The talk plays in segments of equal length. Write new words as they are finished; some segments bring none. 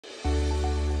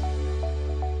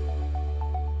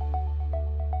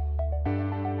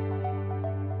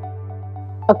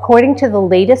According to the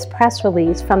latest press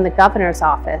release from the governor's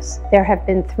office, there have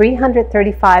been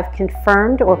 335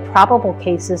 confirmed or probable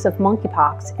cases of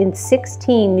monkeypox in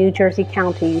 16 New Jersey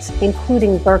counties,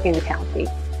 including Bergen County.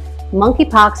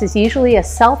 Monkeypox is usually a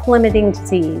self-limiting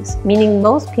disease, meaning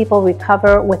most people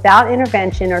recover without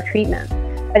intervention or treatment,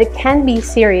 but it can be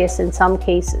serious in some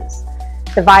cases.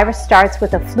 The virus starts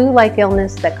with a flu-like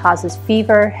illness that causes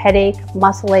fever, headache,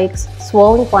 muscle aches,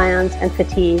 swollen glands, and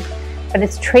fatigue, but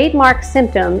its trademark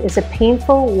symptom is a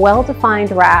painful,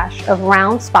 well-defined rash of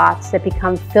round spots that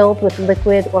become filled with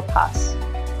liquid or pus.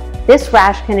 This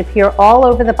rash can appear all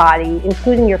over the body,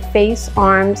 including your face,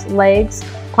 arms, legs,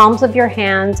 palms of your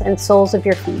hands, and soles of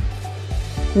your feet.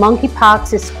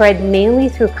 Monkeypox is spread mainly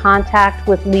through contact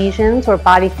with lesions or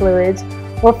body fluids,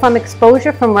 or from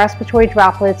exposure from respiratory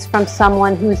droplets from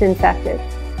someone who's infected.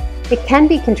 It can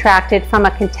be contracted from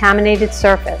a contaminated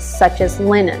surface, such as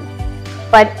linen,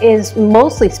 but is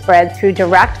mostly spread through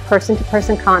direct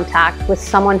person-to-person contact with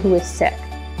someone who is sick.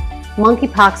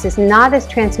 Monkeypox is not as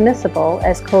transmissible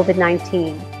as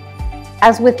COVID-19.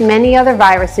 As with many other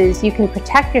viruses, you can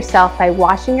protect yourself by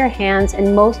washing your hands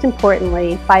and, most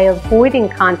importantly, by avoiding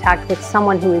contact with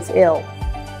someone who is ill.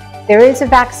 There is a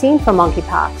vaccine for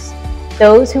monkeypox.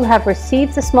 Those who have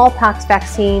received the smallpox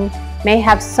vaccine may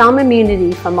have some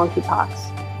immunity from monkeypox.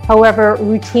 However,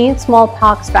 routine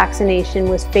smallpox vaccination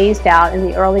was phased out in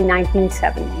the early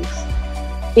 1970s.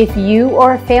 If you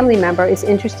or a family member is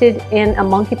interested in a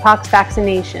monkeypox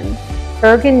vaccination,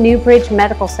 Bergen Newbridge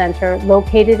Medical Center,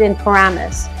 located in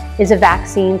Paramus, is a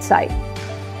vaccine site.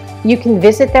 You can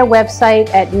visit their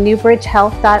website at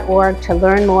newbridgehealth.org to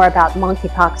learn more about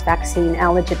monkeypox vaccine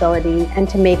eligibility and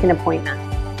to make an appointment.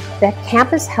 The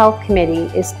Campus Health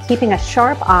Committee is keeping a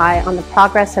sharp eye on the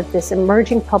progress of this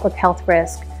emerging public health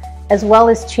risk, as well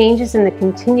as changes in the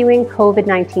continuing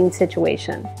COVID-19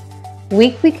 situation.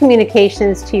 Weekly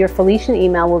communications to your Felician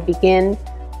email will begin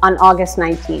on August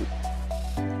 19th.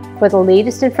 For the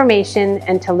latest information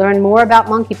and to learn more about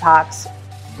monkeypox,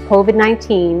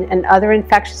 COVID-19, and other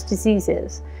infectious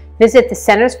diseases, visit the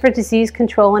Centers for Disease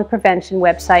Control and Prevention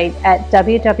website at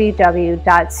www.cdc.gov.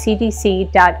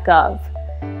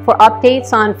 For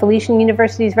updates on Felician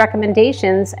University's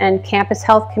recommendations and Campus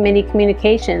Health Committee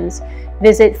communications,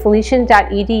 visit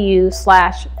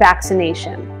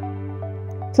felician.edu/vaccination.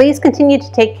 Please continue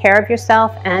to take care of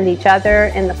yourself and each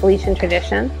other in the Felician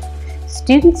tradition.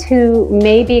 Students who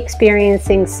may be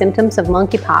experiencing symptoms of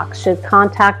monkeypox should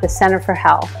contact the Center for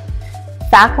Health.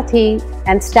 Faculty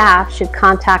and staff should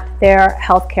contact their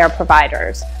healthcare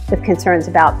providers with concerns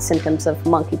about symptoms of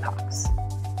monkeypox.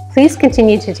 Please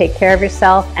continue to take care of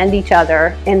yourself and each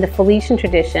other in the Felician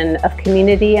tradition of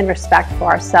community and respect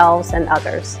for ourselves and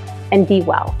others, and be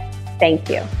well. Thank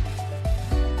you.